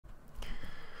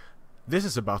This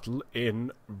is a battle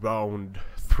in round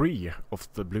 3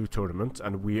 of the blue tournament,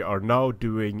 and we are now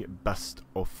doing best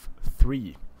of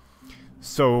 3.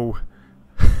 So,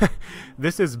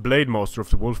 this is Blademaster of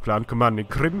the Wolf Clan commanding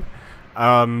Krim,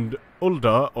 and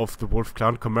Ulda of the Wolf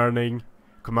Clan commanding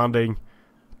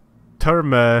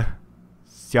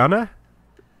Cimmeria?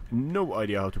 No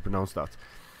idea how to pronounce that.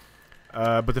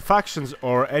 But the factions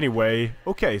are anyway...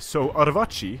 Okay, so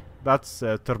Arevaci, that's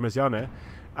Cimmeria,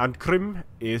 and Krim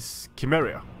is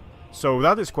Cimmeria. So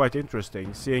that is quite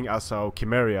interesting, seeing as how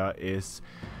Cimmeria is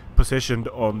positioned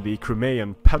on the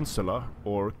Crimean Peninsula,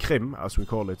 or Krim as we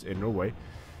call it in Norway.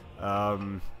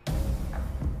 But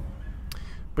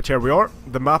here we are.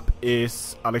 The map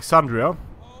is Alexandria.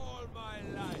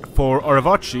 For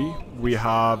Arevaci we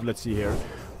have, let's see here.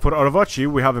 For Arevaci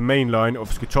we have a main line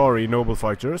of Skutari noble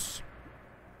fighters.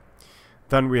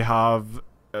 Then we have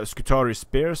Skutari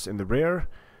spears in the rear,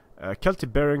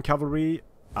 Celtiberian cavalry,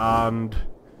 and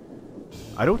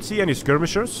I don't see any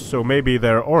skirmishers, so maybe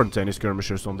there aren't any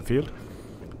skirmishers on the field.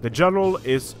 The general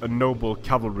is a noble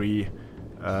cavalry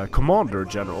commander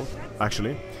general,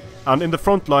 actually. And in the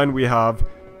front line we have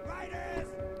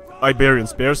Iberian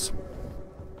spears.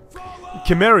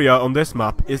 Cimmeria on this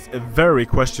map is a very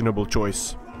questionable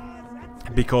choice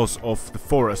because of the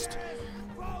forest.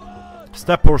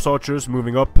 Steppe horse archers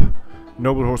moving up,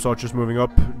 noble horse archers moving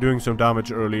up, doing some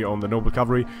damage early on the noble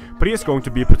cavalry, but he is going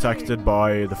to be protected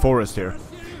by the forest here.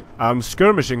 And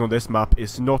skirmishing on this map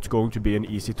is not going to be an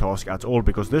easy task at all,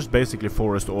 because there's basically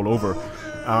forest all over,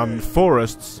 and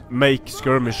forests make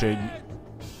skirmishing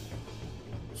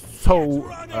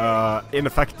so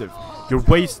ineffective. You're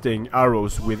wasting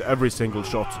arrows with every single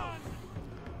shot.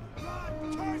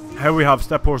 Here we have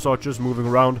steppe horse archers moving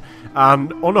around,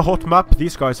 and on a hot map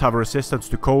these guys have a resistance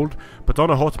to cold, but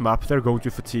on a hot map they're going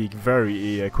to fatigue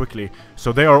very quickly.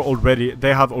 So they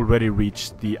have already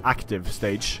reached the active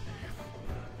stage.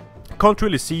 Can't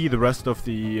really see the rest of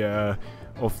the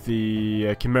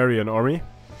Cimmerian army.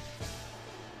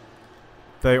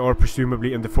 They are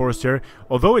presumably in the forest here,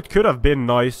 although it could have been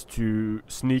nice to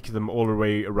sneak them all the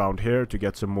way around here to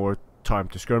get some more time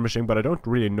to skirmishing, but I don't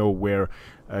really know where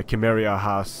Cimmeria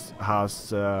has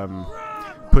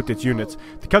put its units.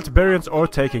 The Celtiberians are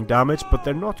taking damage, but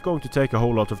they're not going to take a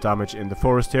whole lot of damage in the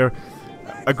forest here.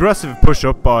 Aggressive push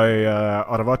up by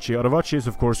Arevaci. Arevaci is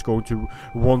of course going to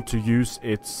want to use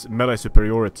its melee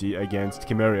superiority against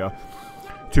Cimmeria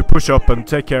to push up and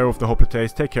take care of the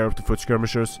hoplites, take care of the foot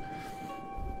skirmishers.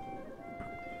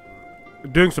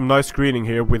 Doing some nice screening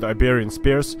here with Iberian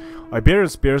spears. Iberian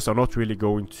spears are not really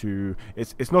going to...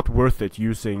 It's not worth it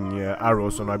using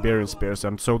arrows on Iberian spears,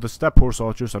 and so the steppe horse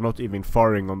archers are not even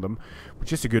firing on them,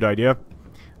 which is a good idea.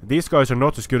 These guys are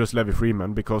not as good as Levy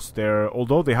Freeman, because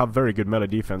although they have very good melee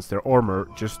defense, their armor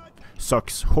just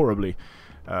sucks horribly.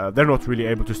 They're not really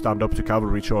able to stand up to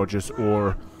cavalry charges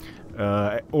or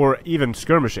even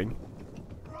skirmishing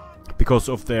because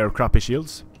of their crappy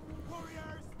shields.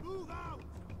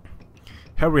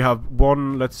 Here we have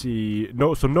one, let's see,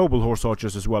 some noble horse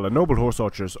archers as well, and noble horse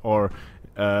archers are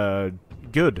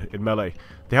good in melee.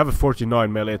 They have a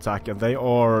 49 melee attack, and they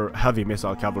are heavy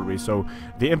missile cavalry, so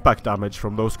the impact damage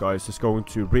from those guys is going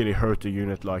to really hurt a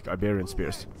unit like Iberian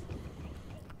spears.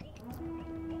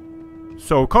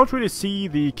 So can't really see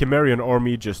the Cimmerian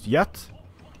army just yet,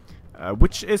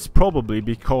 which is probably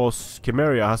because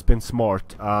Cimmeria has been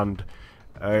smart and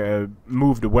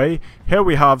moved away. Here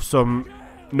we have some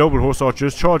noble horse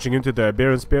archers charging into the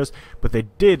Iberian spears, but they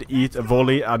did eat a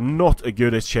volley, and not a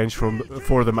good exchange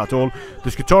for them at all. The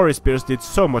Skutari spears did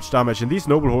so much damage, and these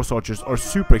noble horse archers are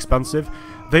super expensive.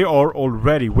 They are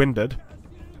already winded,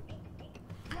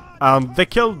 and they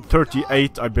killed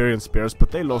 38 Iberian spears,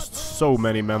 but they lost so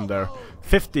many men there.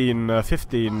 15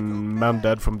 men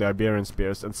dead from the Iberian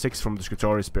spears and 6 from the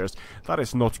Skutari spears. That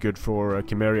is not good for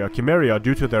Cimmeria. Cimmeria,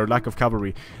 due to their lack of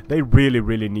cavalry, they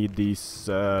really need these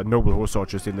noble horse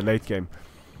archers in the late game.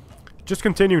 Just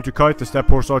continuing to kite the steppe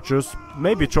horse archers,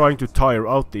 maybe trying to tire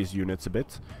out these units a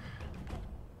bit.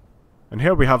 And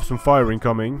here we have some firing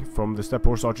coming from the steppe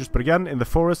horse archers, but again, in the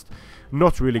forest,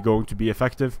 not really going to be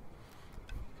effective.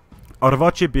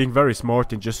 Arevaci being very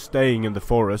smart in just staying in the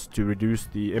forest to reduce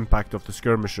the impact of the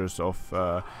skirmishers of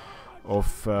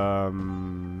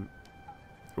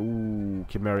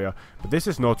Cimmeria. But this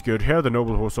is not good. Here the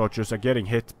noble horse archers are getting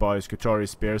hit by Skutari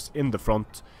spears in the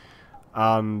front,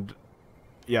 and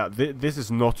yeah, this is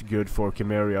not good for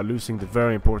Cimmeria, losing the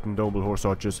very important noble horse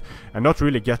archers and not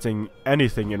really getting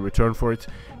anything in return for it.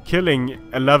 Killing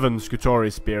 11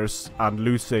 Skutari spears and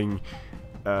losing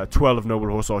 12 noble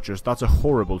horse archers. That's a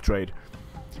horrible trade.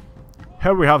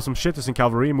 Here we have some citizen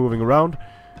cavalry moving around.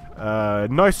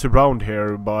 Nice surround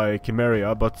here by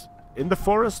Cimmeria, but in the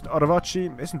forest,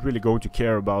 Arevaci isn't really going to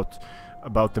care about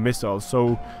the missiles.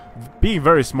 So, being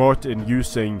very smart in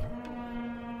using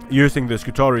the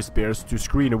Scutari spears to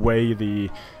screen away the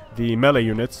melee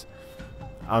units.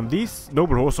 And these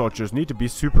noble horse archers need to be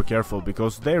super careful,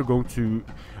 because they're going to,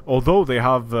 although they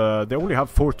only have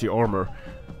 40 armor,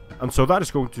 and so that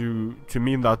is going to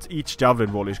mean that each javelin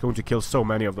volley is going to kill so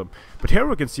many of them. But here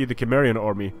we can see the Cimmerian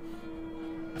army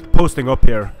posting up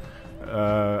here,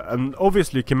 and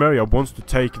obviously Cimmeria wants to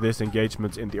take this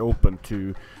engagement in the open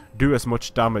to do as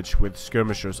much damage with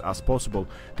skirmishers as possible.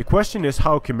 The question is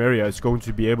how Cimmeria is going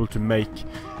to be able to make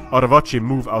Arevaci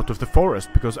move out of the forest,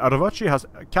 because Arevaci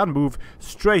can move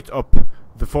straight up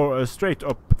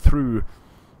through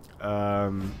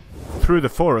the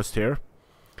forest here,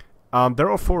 and there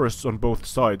are forests on both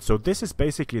sides. So this is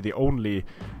basically the only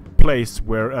place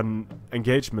where an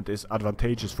engagement is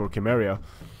advantageous for Cimmeria.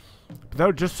 But there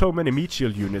are just so many meat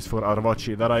shield units for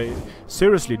Arevaci that I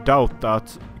seriously doubt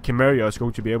that Cimmeria is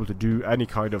going to be able to do any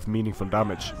kind of meaningful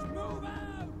damage.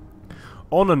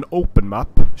 On an open map,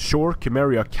 sure,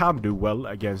 Cimmeria can do well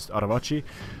against Arevaci,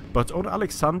 but on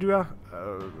Alexandria,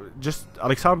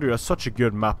 Alexandria is such a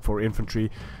good map for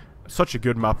infantry, such a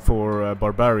good map for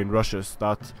barbarian rushes,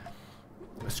 that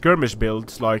skirmish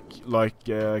builds like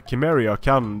Cimmeria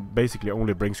can basically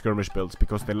only bring skirmish builds,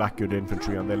 because they lack good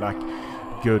infantry and they lack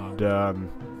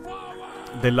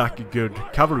good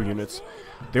cavalry units.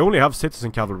 They only have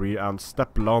citizen cavalry and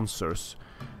steppe lancers.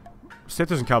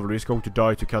 Citizen cavalry is going to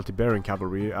die to Celtiberian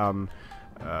cavalry, and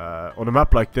on a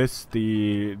map like this,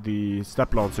 the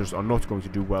steppe lancers are not going to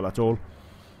do well at all.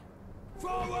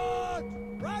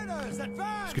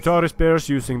 Scutari spears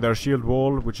using their shield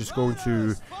wall, which is going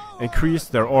to increase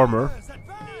their armor.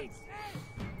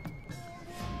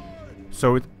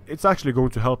 So it's actually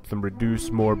going to help them reduce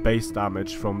more base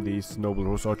damage from these noble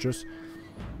horse archers.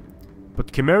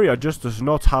 But Cimmeria just does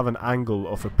not have an angle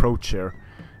of approach here.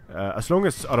 As long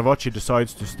as Arevaci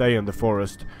decides to stay in the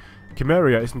forest,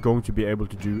 Cimmeria isn't going to be able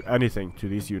to do anything to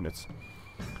these units.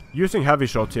 Using heavy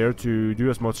shot here to do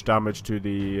as much damage to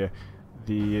the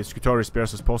Scutari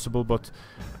spears as possible, but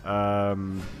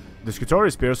the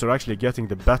Scutari spears are actually getting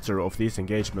the better of these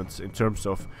engagements in terms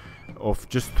of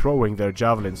just throwing their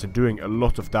javelins and doing a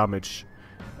lot of damage.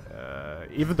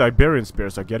 Even the Iberian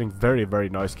spears are getting very, very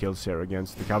nice kills here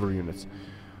against the cavalry units.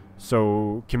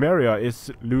 So Cimmeria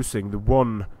is losing the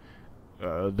one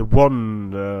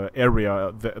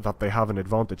area that they have an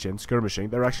advantage in, skirmishing.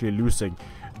 They're actually losing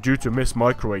due to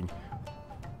mismicroing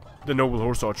the noble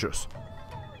horse archers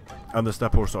and the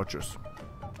steppe horse archers.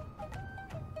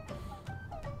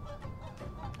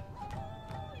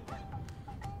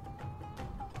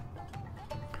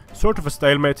 Sort of a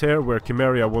stalemate here, where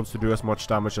Cimmeria wants to do as much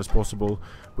damage as possible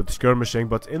with skirmishing,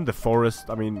 but in the forest,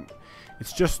 I mean,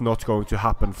 it's just not going to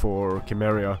happen for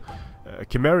Cimmeria.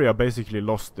 Cimmeria basically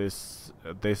lost this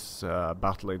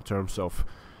battle in terms of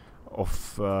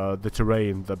the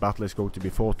terrain the battle is going to be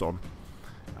fought on.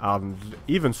 And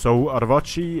even so,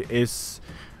 Arevaci is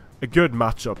a good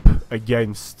matchup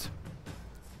against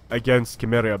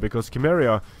Cimmeria, because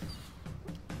Cimmeria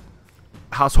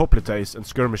has hoplites and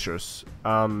skirmishers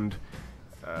and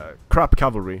crap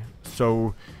cavalry.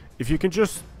 So if you can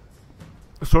just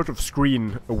sort of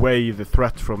screen away the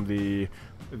threat from the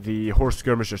horse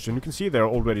skirmishers, and you can see they're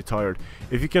already tired.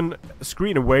 If you can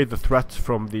screen away the threat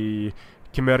from the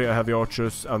Cimmeria heavy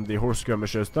archers and the horse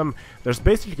skirmishers, then there's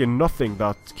basically nothing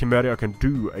that Cimmeria can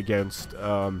do against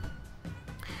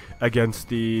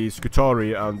the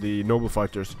Scutari and the noble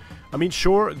fighters. I mean,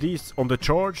 sure, these on the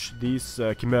charge, these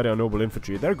Cimmeria noble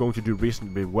infantry, they're going to do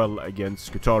reasonably well against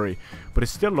Scutari, but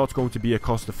it's still not going to be a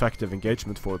cost-effective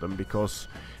engagement for them, because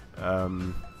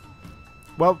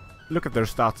well, look at their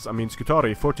stats. I mean,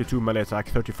 Scutari 42 melee attack,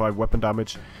 35 weapon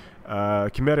damage.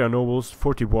 Cimmeria nobles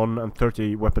 41 and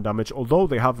 30 weapon damage. Although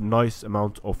they have nice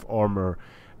amount of armor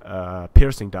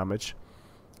piercing damage,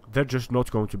 they're just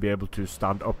not going to be able to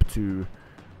stand up to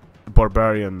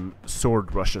barbarian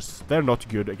sword rushes. They're not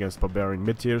good against barbarian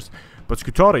mid-tiers, but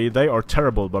Scutari, they are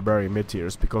terrible barbarian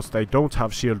mid-tiers, because they don't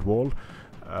have shield wall,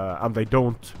 and they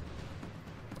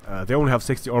only have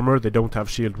 60 armor, they don't have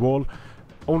shield wall,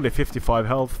 only 55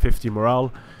 health, 50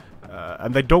 morale,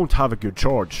 and they don't have a good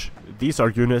charge. These are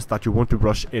units that you want to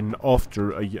rush in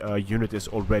after a unit is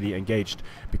already engaged,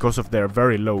 because of their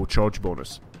very low charge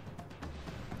bonus.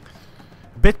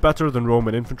 Bit better than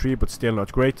Roman infantry, but still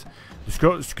not great. The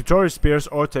Scutari spears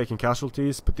are taking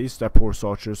casualties, but these steppe horse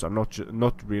archers are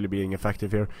not really being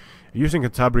effective here. Using a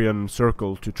Tabrian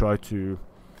circle to try to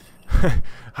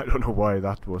I don't know why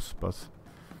that was, but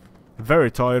very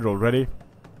tired already.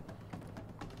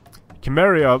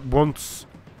 Cimmeria wants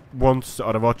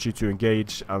Arevaci to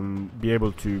engage and be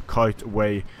able to kite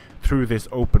away through this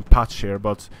open patch here,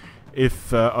 but if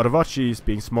Arevaci is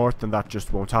being smart, then that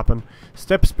just won't happen.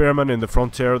 Steppe Spearmen in the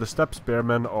front here. The Steppe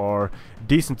Spearmen are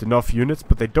decent enough units,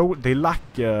 but they lack,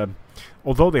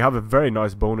 although they have a very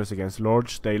nice bonus against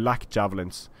Lords, they lack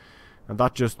javelins, and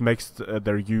that just makes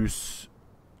their use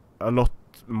a lot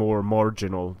more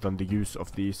marginal than the use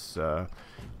of these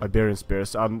Iberian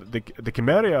Spears. And the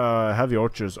Cimmeria heavy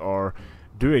archers are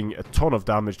doing a ton of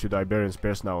damage to the Iberian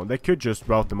Spears now, and they could just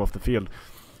rout them off the field.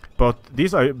 But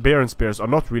these Iberian Spears are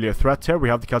not really a threat here. We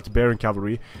have the Celtiberian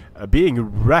Cavalry being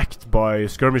wrecked by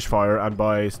skirmish fire and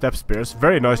by Steppe Spears.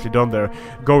 Very nicely done there,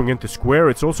 going into square.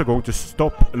 It's also going to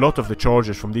stop a lot of the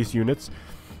charges from these units.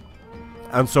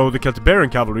 And so the Celtiberian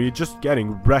Cavalry just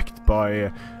getting wrecked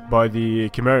by the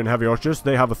Cimmerian Heavy Archers.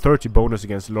 They have a 30 bonus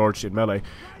against Lords in melee.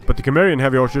 But the Cimmerian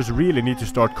Heavy Archers really need to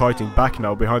start kiting back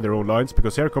now behind their own lines,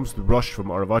 because here comes the rush from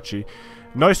Arevaci.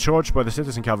 Nice charge by the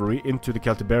Citizen Cavalry into the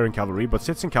Celtiberian Cavalry, but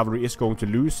Citizen Cavalry is going to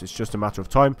lose. It's just a matter of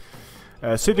time.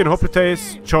 Scythian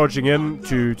Hoplites charging in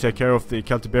to take care of the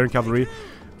Celtiberian Cavalry,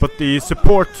 but the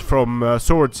support from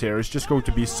swords here is just going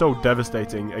to be so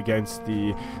devastating against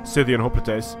the Scythian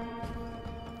Hoplites.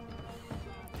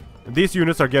 These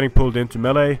units are getting pulled into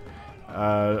melee.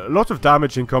 A lot of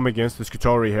damage incoming against the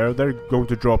Scutari here. They're going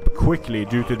to drop quickly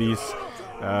due to these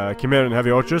Cimmerian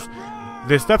Heavy Archers.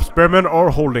 The Steppe Spearmen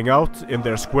are holding out in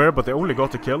their square, but they only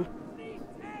got a kill.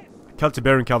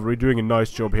 Celtiberian Cavalry doing a nice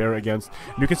job here against...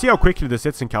 You can see how quickly the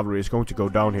Citizen Cavalry is going to go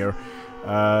down here.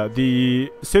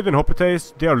 The Scythian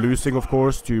Hoplites, they are losing, of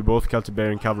course, to both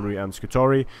Celtiberian Cavalry and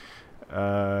Scutari.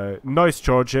 Nice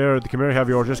charge here. The Cimmerian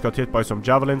Heavy Archers got hit by some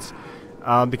javelins.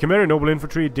 And the Cimmerian Noble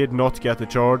Infantry did not get the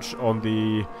charge on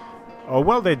the... Oh,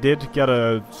 well, they did get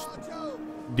a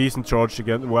decent charge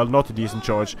again. Well, not a decent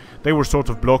charge. They were sort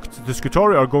of blocked. The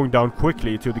Scutari are going down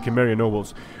quickly to the Cimmerian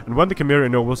Nobles. And when the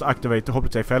Cimmerian Nobles activate the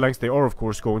Hoplite Phalanx, they are, of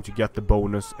course, going to get the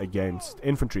bonus against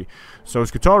infantry. So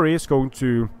Scutari is going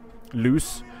to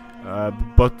lose,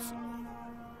 but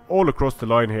all across the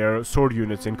line here, sword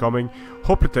units incoming.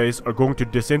 Hoplites are going to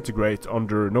disintegrate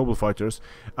under noble fighters,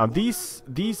 and these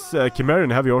Cimmerian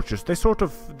Heavy Archers, they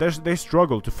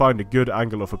struggle to find a good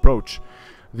angle of approach.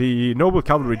 The noble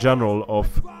cavalry general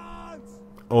of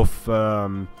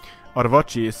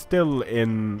Arevaci is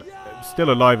still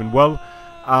alive and well,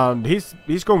 and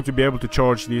he's going to be able to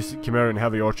charge these Cimmerian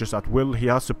Heavy Archers at will. He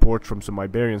has support from some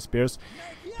Iberian Spears.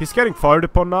 He's getting fired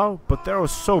upon now, but there are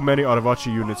so many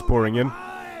Arevaci units pouring in.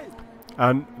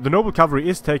 And the Noble Cavalry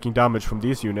is taking damage from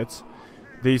these units.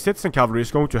 The Citizen Cavalry is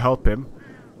going to help him.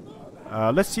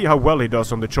 Let's see how well he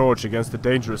does on the charge against the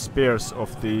dangerous spears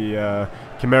of the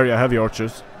Cimmeria Heavy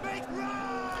Archers.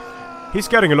 He's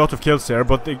getting a lot of kills here,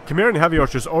 but the Cimmerian Heavy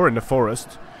Archers are in the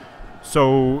forest.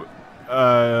 So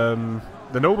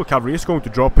the Noble Cavalry is going to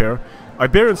drop here.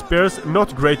 Iberian Spears,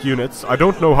 not great units. I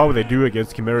don't know how they do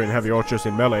against Cimmerian Heavy Archers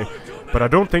in melee, but I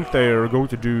don't think they are going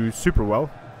to do super well.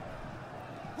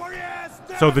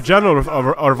 So the general of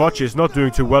Arevaci is not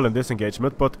doing too well in this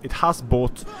engagement, but it has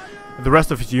bought the rest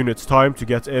of his units time to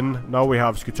get in. Now we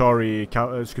have Scutari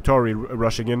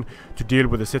rushing in to deal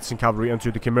with the Citizen Cavalry and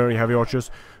to the Cimmerian Heavy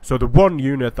Archers. So the one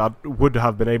unit that would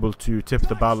have been able to tip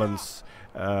the balance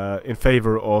in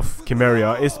favor of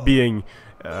Cimmeria is being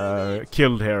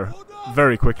killed here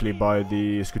very quickly by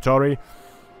the Scutari.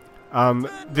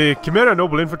 The Cimmeria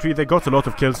Noble Infantry, they got a lot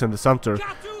of kills in the center,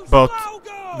 but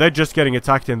they're just getting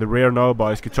attacked in the rear now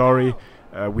by Scutari.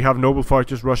 We have noble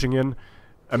fighters rushing in.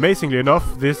 Amazingly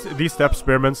enough, these Steppe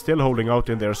Spearmen still holding out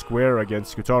in their square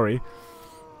against Scutari.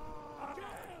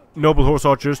 Noble Horse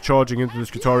Archers charging into the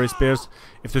Scutari Spears.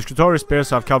 If the Scutari Spears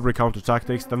have cavalry counter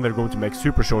tactics, then they're going to make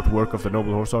super short work of the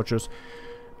Noble Horse Archers.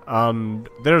 And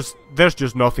there's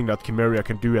just nothing that Cimmeria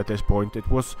can do at this point. It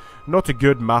was not a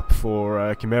good map for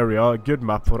Cimmeria, a good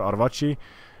map for Arevaci.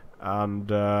 And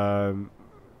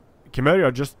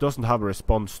Cimmeria just doesn't have a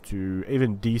response to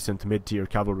even decent mid-tier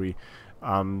cavalry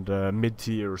and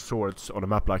mid-tier swords on a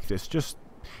map like this.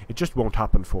 It just won't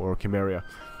happen for Cimmeria.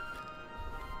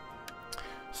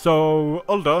 So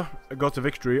Ulda got a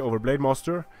victory over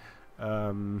Blademaster.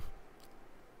 I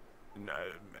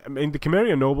mean, the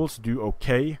Cimmerian nobles do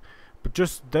okay, but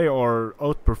just they are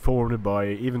outperformed by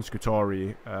even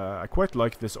Scutari. I quite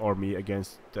like this army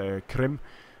against Krim,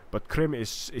 but Krim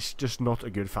is just not a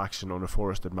good faction on a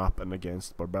forested map and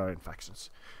against barbarian factions.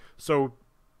 So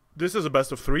this is a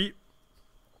best of 3.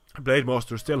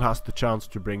 Blademaster still has the chance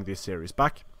to bring this series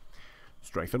back.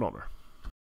 Strength and honor.